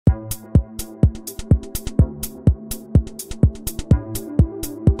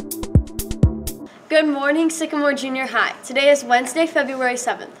Good morning, Sycamore Junior High. Today is Wednesday, February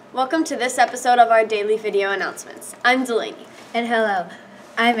 7th. Welcome to this episode of our daily video announcements. I'm Delaney. And hello,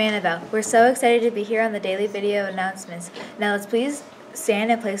 I'm Annabelle. We're so excited to be here on the daily video announcements. Now let's please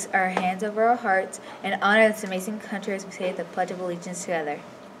stand and place our hands over our hearts and honor this amazing country as we say the Pledge of Allegiance together.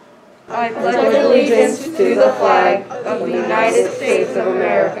 I pledge allegiance to the flag of the United States of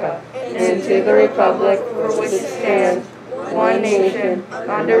America and to the republic for which it stands, one nation,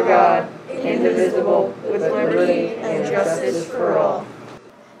 under God, indivisible, with liberty and justice for all.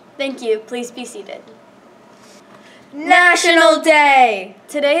 Thank you. Please be seated. National Day!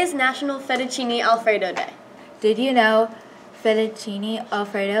 Today is National Fettuccine Alfredo Day. Did you know fettuccine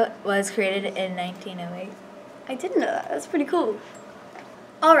alfredo was created in 1908? I didn't know that. That's pretty cool.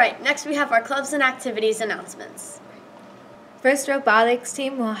 All right, next we have our clubs and activities announcements. First robotics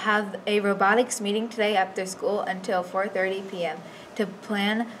team will have a robotics meeting today after school until 4:30 p.m. to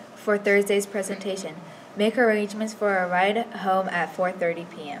plan for Thursday's presentation. Make arrangements for a ride home at 4:30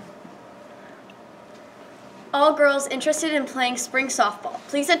 p.m. All girls interested in playing spring softball,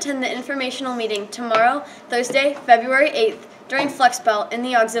 please attend the informational meeting tomorrow, Thursday, February 8th, during Flex Bell in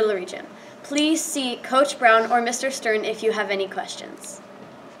the auxiliary gym. Please see Coach Brown or Mr. Stern if you have any questions.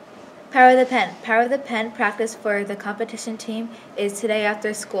 Power of the Pen. Power of the Pen practice for the competition team is today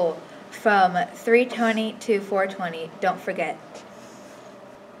after school from 3:20 to 4:20. Don't forget.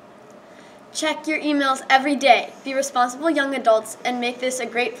 Check your emails every day. Be responsible young adults and make this a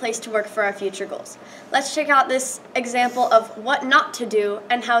great place to work for our future goals. Let's check out this example of what not to do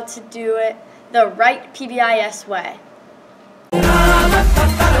and how to do it the right PBIS way.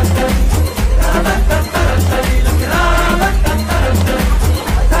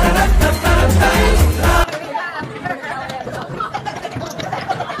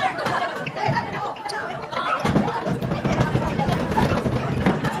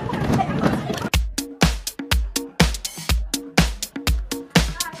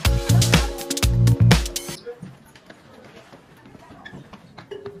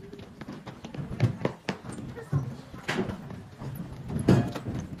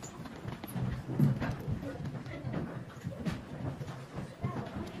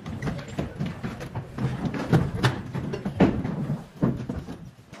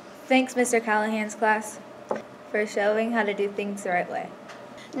 Thanks, Mr. Callahan's class, for showing how to do things the right way.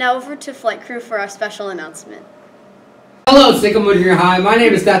 Now over to Flight Crew for our special announcement. Hello, Sycamore Junior High. My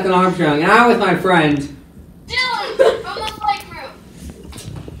name is Stephen Armstrong, and I'm with my friend Dylan from the Flight Crew.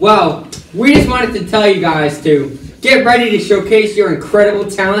 Well, we just wanted to tell you guys to get ready to showcase your incredible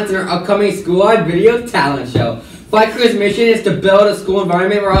talents in our upcoming school-wide video talent show. Flight Crew's mission is to build a school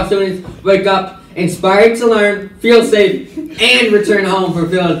environment where all students wake up inspired to learn, feel safe, and return home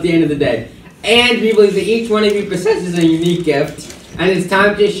fulfilled at the end of the day. And we believe that each one of you possesses a unique gift, and it's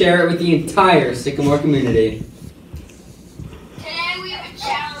time to share it with the entire Sycamore community. Today we have a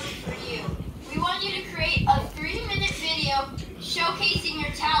challenge for you. We want you to create a 3-minute video showcasing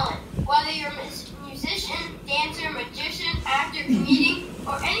your talent. Whether you're a musician, dancer, magician, actor, comedian,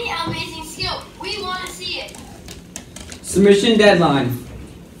 or any amazing skill, we want to see it. Submission deadline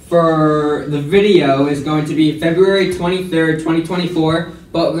for the video is going to be February 23rd, 2024,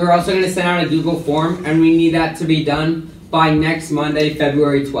 but we're also going to send out a Google form, and we need that to be done by next Monday,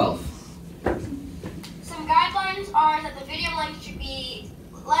 February 12th. Some guidelines are that the video length should be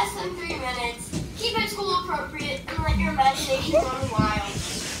less than 3 minutes, keep it school appropriate, and let your imagination run wild.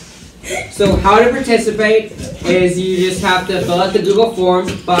 So how to participate is you just have to fill out the Google form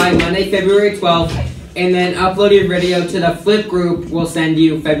by Monday, February 12th, and then upload your video to the Flip group we'll send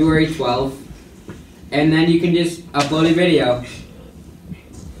you February 12th. And then you can just upload a video. And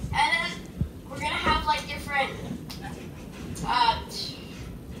then we're going to have like different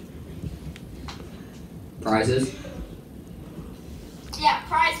Prizes. Yeah,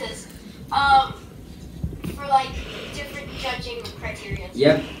 prizes. For like different judging criteria.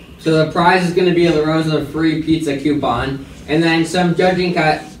 Yep. So the prize is going to be a Rosa free pizza coupon. And then some judging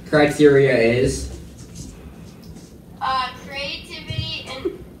criteria is creativity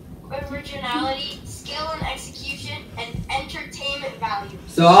and originality, skill and execution, and entertainment value.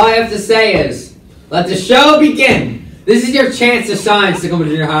 So all I have to say is, let the show begin. This is your chance to shine, Sycamore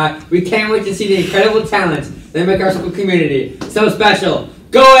Junior High. We can't wait to see the incredible talents that make our school community so special.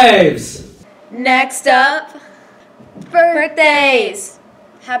 Go Waves! Next up, birthdays.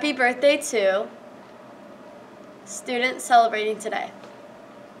 Happy birthday to student celebrating today,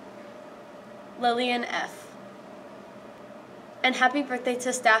 Lillian F. And happy birthday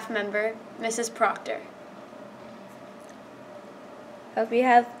to staff member, Mrs. Proctor. Hope you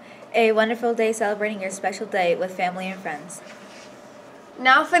have a wonderful day celebrating your special day with family and friends.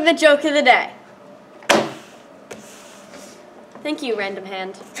 Now for the joke of the day. Thank you, random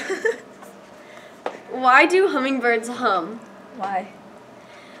hand. Why do hummingbirds hum? Why?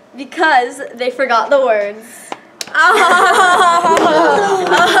 Because they forgot the words.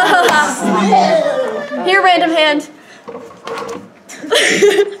 Here, random hand.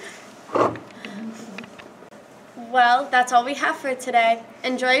 Well, that's all we have for today.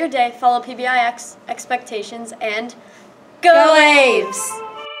 Enjoy your day, follow PBIX expectations, and go Waves!